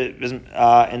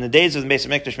 in the days of the Beis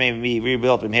HaMikdash may be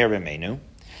rebuilt b'meir b'meinu.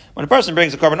 When a person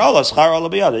brings a korban olah, schar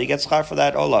olah b'yada, he gets schar for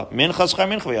that olah. Mincha schar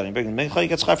mincha b'yada, he brings mincha, he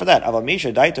gets schar for that. Aval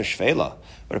misha daito shvela.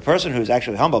 But a person who's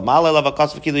actually humble, ma'ale leva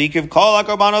kos v'kilu yikiv kol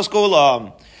ha-korbanos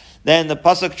kulam. Then the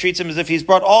pasuk treats him as if he's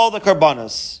brought all the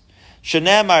korbanos.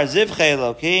 Shenemar zivchei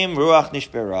elokim ruach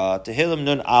nishbera tehillim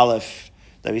nun aleph,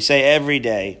 that we say every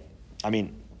day. I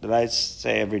mean, did I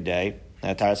say every day?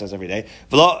 Tara says every day.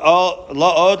 Not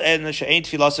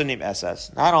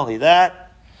only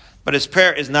that, but his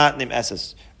prayer is not nim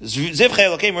esses. Zivchei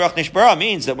Elokeim Ruach Nishbara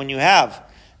means that when you have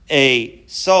a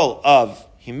soul of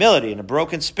humility and a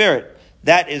broken spirit,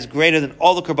 that is greater than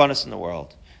all the korbanos in the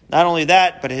world. Not only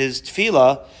that, but his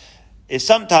tefillah is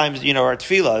sometimes, our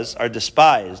tefillahs are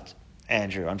despised,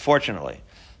 Andrew, unfortunately.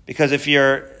 Because if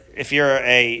you're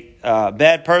a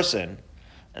bad person,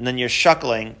 and then you're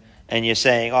shuckling, and you're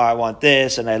saying, I want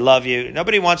this, and I love you,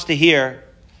 nobody wants to hear,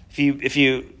 if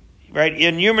you right,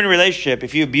 in human relationship,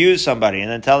 if you abuse somebody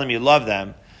and then tell them you love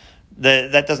them,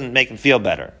 that doesn't make them feel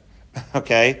better.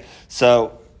 Okay?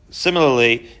 So,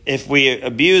 similarly, if we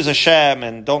abuse Hashem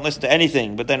and don't listen to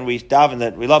anything, but then we daven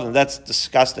that we love them, that's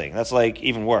disgusting. That's like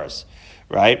even worse.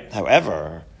 Right?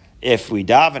 However, if we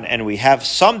daven and we have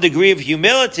some degree of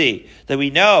humility that we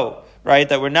know, right,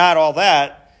 that we're not all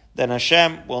that, then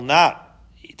Hashem will not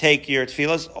take your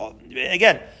tefillahs.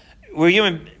 Again, we're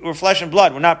human, we're flesh and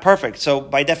blood, we're not perfect. So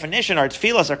by definition, our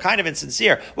tefillahs are kind of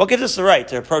insincere. What gives us the right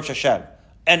to approach Hashem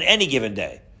on any given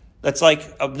day? That's like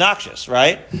obnoxious,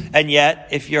 right? And yet,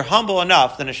 if you're humble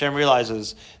enough, then Hashem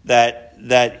realizes that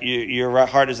your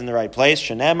heart is in the right place.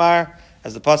 Shenemar,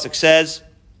 as the pasuk says,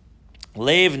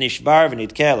 Leiv nishbar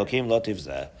v'nitke Elokim lo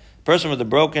tivzeh. Person with a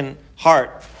broken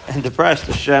heart and depressed,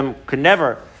 Hashem could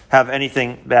never have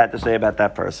anything bad to say about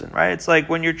that person, right? It's like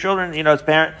when your children, as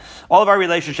parents, all of our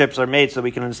relationships are made so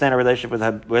we can understand our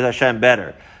relationship with Hashem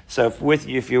better. So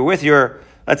if you're with your,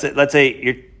 let's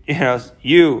say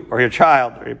you or your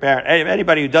child or your parent,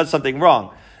 anybody who does something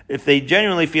wrong, if they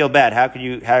genuinely feel bad, how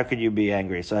could you be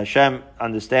angry? So Hashem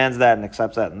understands that and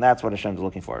accepts that, and that's what Hashem's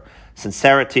looking for: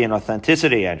 sincerity and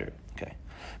authenticity, Andrew. Okay.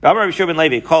 A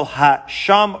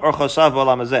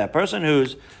person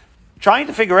who's trying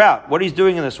to figure out what he's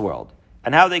doing in this world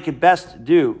and how they could best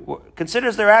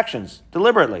considers their actions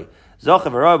deliberately. That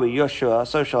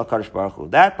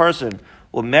person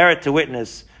will merit to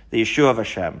witness the Yeshua of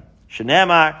Hashem.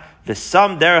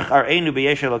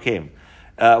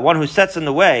 One who sets in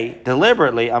the way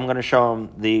deliberately, I'm going to show him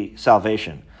the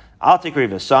salvation. Al tikri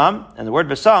v'sam, and the word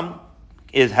v'sam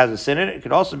has a sin in it. It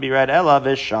could also be read ela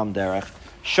v'sham derech.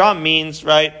 Sham means,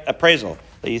 right, appraisal.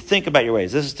 That you think about your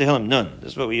ways. This is Tehillim Nun.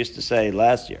 This is what we used to say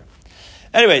last year.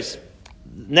 Anyways,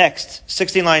 next,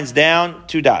 16 lines down,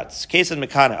 2 dots. Case and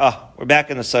Mekana. We're back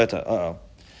in the sotah.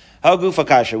 Hagufa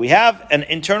kasha. We have an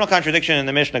internal contradiction in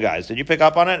the Mishnah, guys. Did you pick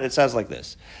up on it? It says like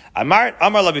this. Amar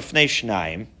labifnei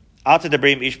shnaim, al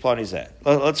tedabrim ish ploni zeh.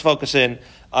 Let's focus in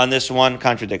on this one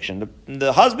contradiction.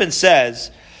 The husband says,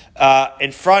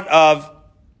 in front of,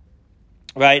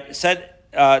 right, said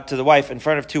to the wife in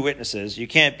front of 2 witnesses, you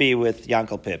can't be with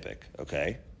Yankel Pipik,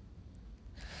 okay?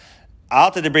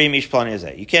 Al tedabrim ish ploni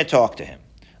zeh. You can't talk to him.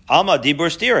 Alma dibur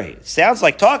stira. Sounds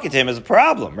like talking to him is a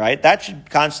problem, right? That should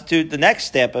constitute the next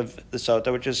step of the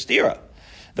sotah, which is stira.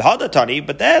 V'hadatani,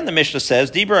 but then the Mishnah says,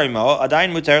 dibur imo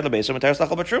adayin muter lebeso muter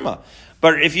slachal batruma.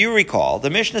 But if you recall, the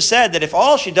Mishnah said that if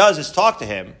all she does is talk to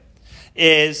him,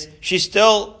 is she's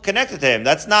still connected to him.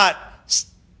 That's not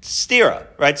stira,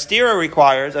 right? Stira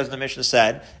requires, as the Mishnah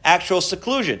said, actual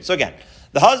seclusion. So again,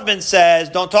 the husband says,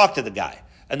 don't talk to the guy.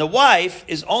 And the wife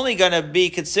is only going to be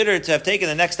considered to have taken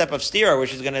the next step of stira,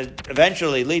 which is going to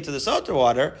eventually lead to the sotah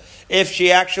water, if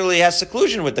she actually has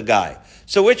seclusion with the guy.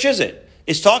 So which is it?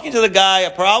 Is talking to the guy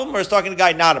a problem, or is talking to the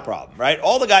guy not a problem, right?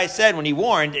 All the guy said when he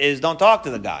warned is don't talk to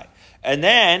the guy. And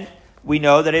then we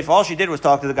know that if all she did was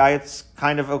talk to the guy, it's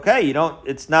kind of okay.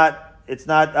 Does not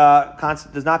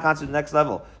constitute the next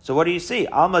level. So what do you see?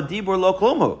 Alma dibur lo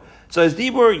klumu. So is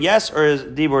dibur yes or is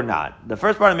dibur not? The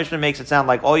first part of the Mishnah makes it sound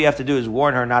like all you have to do is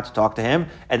warn her not to talk to him,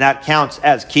 and that counts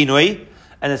as kinui.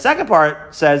 And the second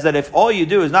part says that if all you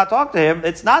do is not talk to him,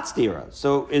 it's not stira.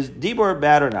 So is dibur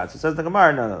bad or not? So it says the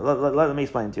Gemara, no. Let me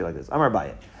explain it to you like this. Amar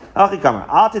Bayit. Alti kamar.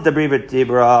 Alti dabriva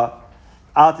dibra.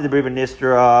 Alti dabriva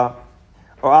nistra.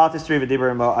 Or alti striva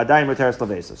dibra mo adayin muteres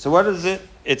lavesa. So what is it?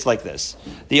 It's like this.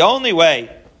 The only way,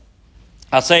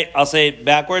 I'll say it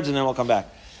backwards and then we'll come back.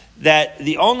 That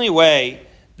the only way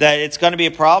that it's going to be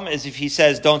a problem is if he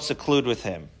says don't seclude with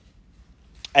him.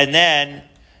 And then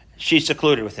she's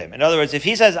secluded with him. In other words, if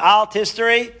he says al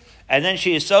tisteri and then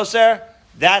she is soser,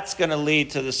 that's going to lead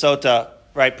to the sotah,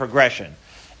 right, progression.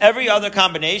 Every other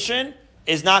combination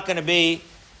is not going to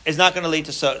lead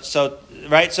to so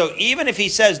right? So even if he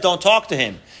says don't talk to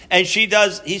him and she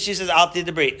says al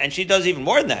tisteri and she does even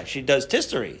more than that, she does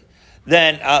tisteri,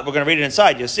 then we're going to read it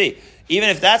inside, you'll see. Even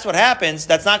if that's what happens,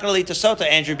 that's not going to lead to sotah,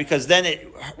 Andrew, because then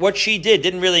what she did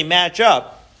didn't really match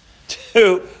up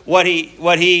to what he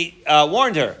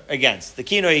warned her against. The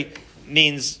kinui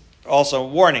means also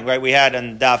warning, right? We had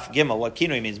on Daf Gimel what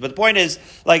kinui means. But the point is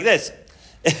like this.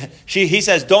 He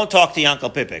says, don't talk to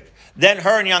Yankel Pipik. Then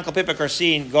her and Yankel Pipik are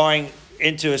seen going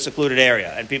into a secluded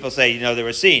area. And people say, they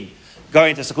were seen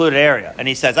going to a secluded area. And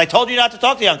he says, I told you not to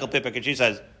talk to Yankel Pipik. And she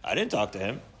says, I didn't talk to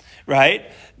him. right?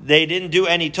 They didn't do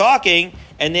any talking,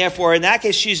 and therefore, in that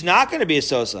case, she's not going to be a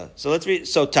sosa. So let's read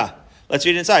sotah. Let's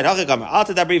read inside.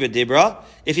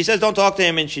 If he says don't talk to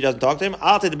him and she doesn't talk to him,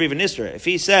 if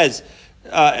he says,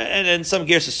 and then some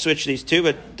gears to switch these two,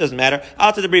 but it doesn't matter.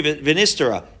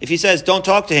 If he says don't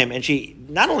talk to him, and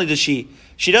not only does she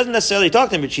doesn't necessarily talk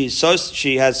to him, but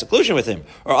she has seclusion with him.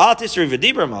 Or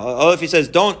if he says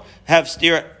don't have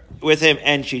steer with him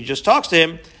and she just talks to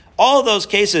him, all those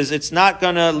cases, it's not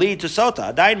going to lead to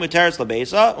sotah.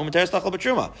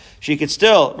 She could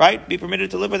still, right, be permitted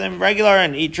to live with him regular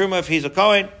and eat truma if he's a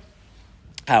Kohen.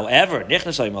 However,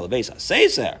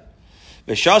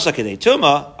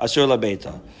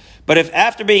 but if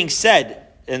after being said,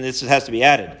 and this has to be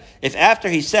added, if after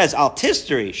he says al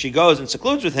tisteri, she goes and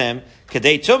secludes with him,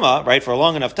 kedei tuma, right, for a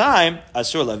long enough time,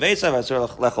 asur levesav, asur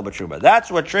lechol b'truma.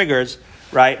 That's what triggers,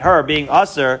 right, her being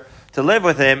asur to live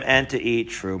with him and to eat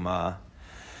truma.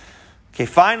 Okay,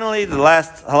 finally, the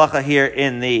last halacha here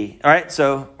alright,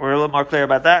 so we're a little more clear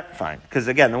about that? Fine. Because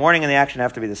again, the warning and the action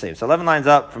have to be the same. So 11 lines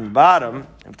up from the bottom,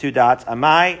 of 2 dots,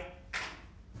 amai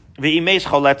v'imeis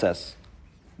choletas.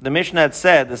 The Mishnah had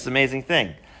said this amazing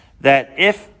thing, that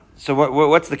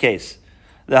what's the case?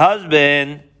 The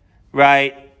husband,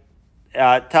 right,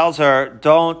 tells her,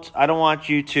 I don't want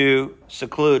you to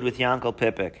seclude with Yankel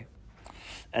Pipik.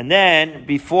 And then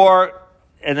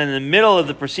in the middle of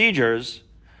the procedures,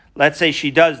 let's say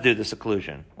she does do the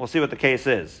seclusion. We'll see what the case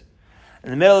is.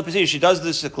 In the middle of the procedure, she does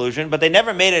the seclusion, but they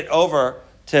never made it over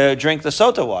to drink the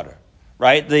sotah water,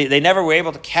 right? They never were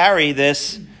able to carry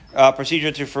this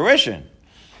procedure to fruition.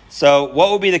 So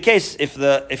what would be the case if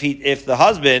the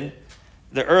husband,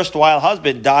 the erstwhile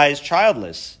husband, dies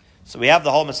childless? So we have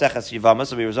the whole Maseches Yevamos,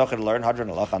 so we were zocheh to learn Hadran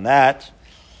Alach on that.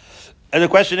 And the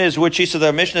question is, so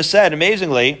the Mishnah said,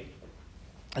 amazingly,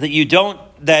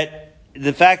 that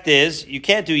the fact is, you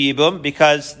can't do Yibum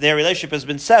because their relationship has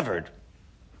been severed.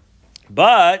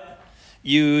 But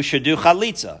you should do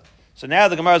Chalitza. So now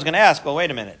the Gemara is going to ask, well,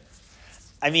 wait a minute.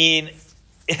 I mean,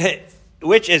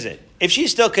 which is it? If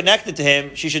she's still connected to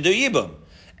him, she should do Yibum.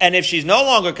 And if she's no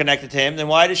longer connected to him, then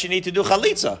why does she need to do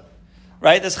Chalitza?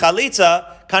 Right? This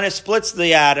Chalitza kind of splits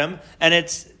the atom, and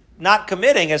it's not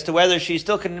committing as to whether she's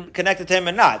still connected to him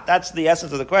or not. That's the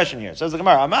essence of the question here. So the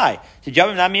Gemara, Amai,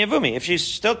 Tijavim Nami Avumi. If she's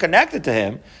still connected to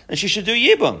him, then she should do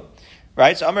Yibum.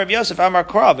 Right? So Amar Rav Yosef, Amar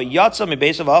Krav, Yatsa mi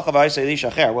Beisav Alchav Aisei Li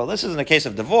Shacher. Well, this isn't a case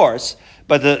of divorce,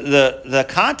 but the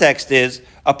context is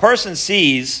a person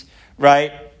sees,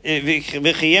 right, right,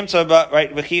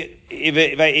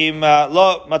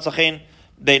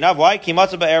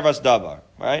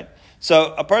 right?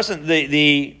 So a person,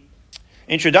 the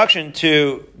introduction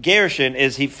to Gerushin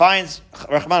is he finds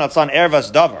Rahman al-San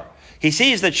Ervas Davar. He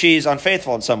sees that she's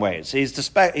unfaithful in some ways. He's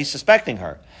suspecting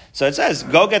her. So it says,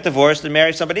 go get divorced and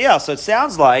marry somebody else. So it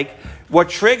sounds like what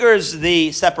triggers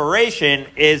the separation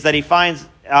is that he finds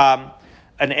an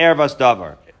Ervas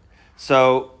Davar.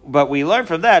 So, but we learn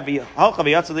from that, in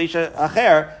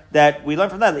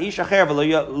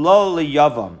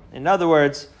other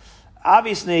words,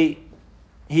 obviously,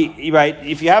 right,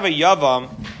 if you have a yavam,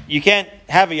 you can't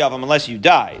have a yavam unless you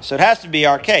die. So it has to be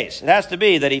our case. It has to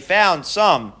be that he found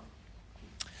some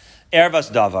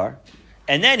ervas davar,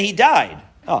 and then he died.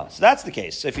 Oh, so that's the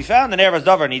case. So if you found an ervas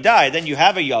davar and he died, then you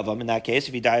have a yavam in that case,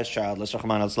 if he dies childless,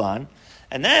 Rahman al-Zlan.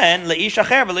 And then, le'ish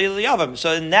acher v'le'yavam.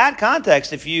 So in that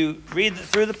context, if you read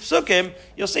through the psukim,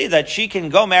 you'll see that she can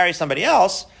go marry somebody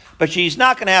else, but she's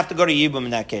not going to have to go to Yibum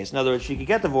in that case. In other words, she could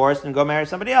get divorced and go marry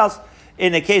somebody else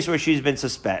in a case where she's been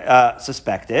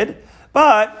suspected.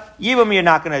 But Yibum you're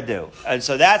not going to do. And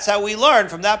so that's how we learn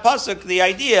from that pasuk the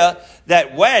idea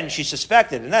that when she's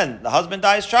suspected and then the husband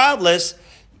dies childless,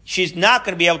 she's not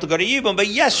going to be able to go to Yibum, but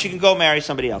yes, she can go marry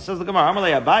somebody else. Says the Gemara,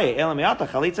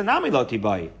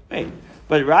 wait.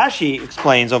 But Rashi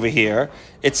explains over here,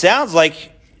 it sounds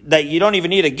like that you don't even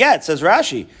need a get, says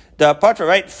Rashi. The patra,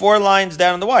 right, 4 lines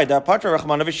down on the y. The patra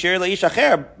rachmanav shir leish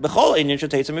acher b'chol inyan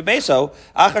shetetzim mibeso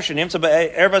achar shenimtza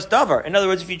be'ervas davar. In other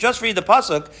words, if you just read the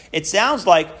pasuk, it sounds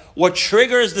like what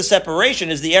triggers the separation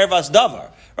is the ervas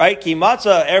davar, right? Ki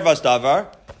matzah ervas davar.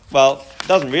 Well, it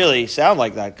doesn't really sound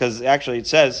like that because actually it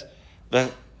says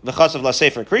v'chasav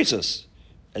lasefer krisus,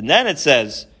 and then it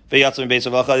says v'yatzim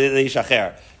mibeso v'chol leish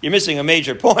acher. You're missing a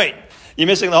major point. You're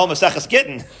missing the whole Maseches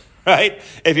Gittin, right?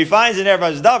 If he finds an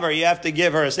Ervas Davar, you have to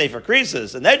give her a Sefer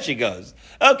Krisus, and then she goes.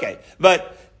 Okay,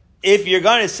 but if you're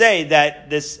going to say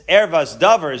that this Ervas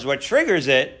Davar is what triggers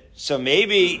it, so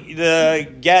maybe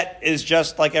the get is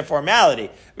just like a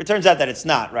formality. It turns out that it's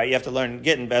not, right? You have to learn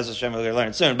Gittin, Be'ez Hashem, we're going to learn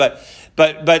it soon. But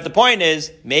the point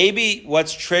is, maybe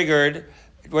what's triggering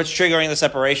the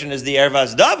separation is the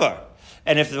Ervas Davar.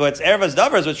 And if what's Erevas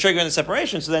Davar is what's triggering the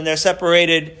separation, so then they're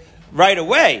separated right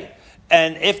away.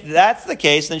 And if that's the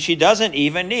case, then she doesn't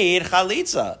even need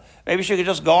chalitza. Maybe she could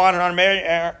just go on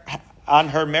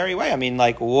her merry way. I mean,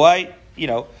 like,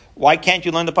 why can't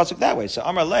you learn the pasuk that way? So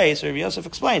Amar Lei, so Rabbi Yosef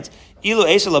explains, Ilu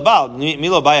Esa Labal,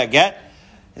 Milo Baya get,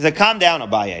 he said, calm down,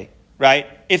 Abaye, right?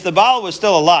 If the Baal was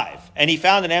still alive, and he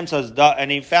found an Erevas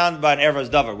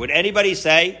Davar, would anybody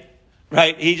say,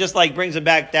 right? He just brings it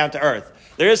back down to earth.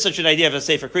 There is such an idea of a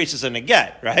sefer krisis and a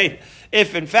get, right?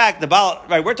 If in fact the Baal,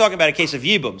 right, we're talking about a case of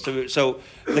yibum, so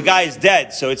the guy is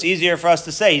dead, so it's easier for us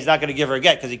to say he's not going to give her a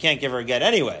get because he can't give her a get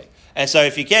anyway. And so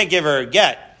if you can't give her a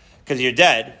get because you're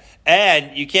dead,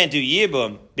 and you can't do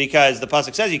yibum because the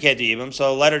pasuk says you can't do yibum,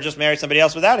 so let her just marry somebody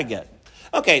else without a get.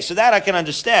 Okay, so that I can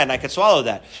understand. I could swallow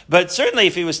that. But certainly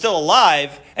if he was still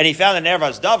alive and he found an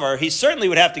Erevas Davar, he certainly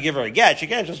would have to give her a get. She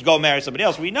can't just go marry somebody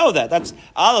else. We know that. That's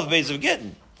Aleph Beis of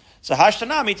Gittin. So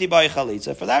Hashtanami Tibai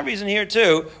Chalitza. For that reason here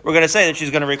too, we're going to say that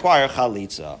she's going to require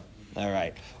Chalitza. All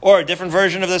right. Or a different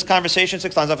version of this conversation,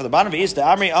 6 lines off at the bottom.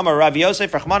 Amri Amar Rav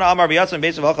Yosef, Rachmana Amar Rav Yosef,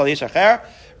 Beis of Chalish Acher.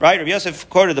 Right? Rav Yosef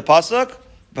quoted the pasuk,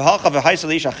 V'halcha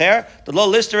v'haisalish acher, the lo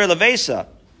lister levesa.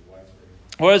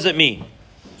 What does it mean?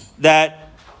 That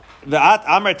V'at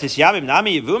amar tisyabim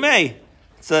nami yivume?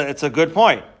 It's a good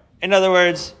point. In other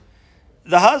words,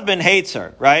 the husband hates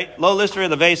her, right? Lo lister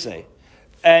levese.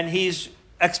 And he's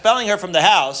expelling her from the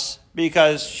house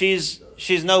because she's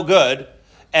no good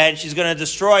and she's going to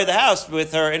destroy the house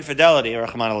with her infidelity,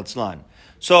 Rahman al-Itzlan.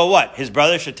 So what? His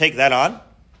brother should take that on?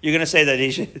 You're going to say that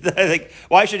he should,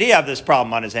 why should he have this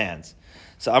problem on his hands?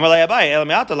 So Amar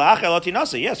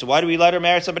Abai, yes, so why do we let her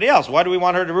marry somebody else? Why do we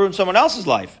want her to ruin someone else's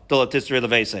life? So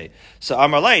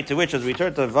Amar Lei, to which, as we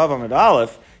turn to Vav Amud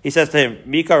Aleph, he says to him,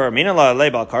 Mika Ramina la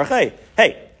lebal karche.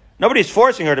 Hey, nobody's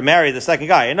forcing her to marry the second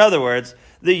guy. In other words,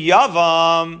 the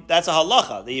Yavam, that's a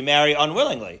halacha, that you marry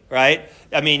unwillingly, right?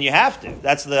 I mean, you have to.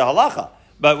 That's the halacha.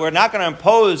 But we're not going to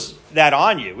impose that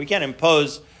on you. We can't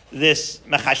impose this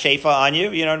mechashefa on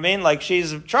you, you know what I mean? Like,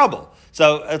 she's in trouble.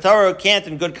 So a Torah can't,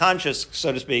 in good conscience,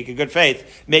 so to speak, in good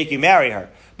faith, make you marry her.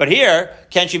 But here,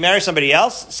 can't you marry somebody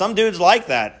else? Some dudes like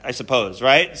that, I suppose,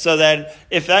 right? So then,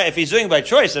 if he's doing it by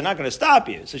choice, they're not going to stop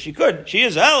you. So she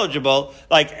is eligible.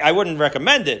 Like, I wouldn't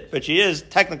recommend it, but she is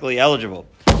technically eligible.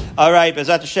 All right,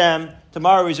 Bezat Hashem.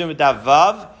 Tomorrow we resume with Daf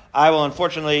Vav. I will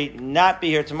unfortunately not be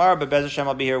here tomorrow, but Bez Hashem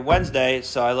I'll be here Wednesday.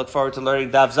 So I look forward to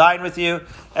learning Daf Zayin with you.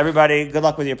 Everybody, good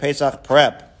luck with your Pesach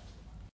prep.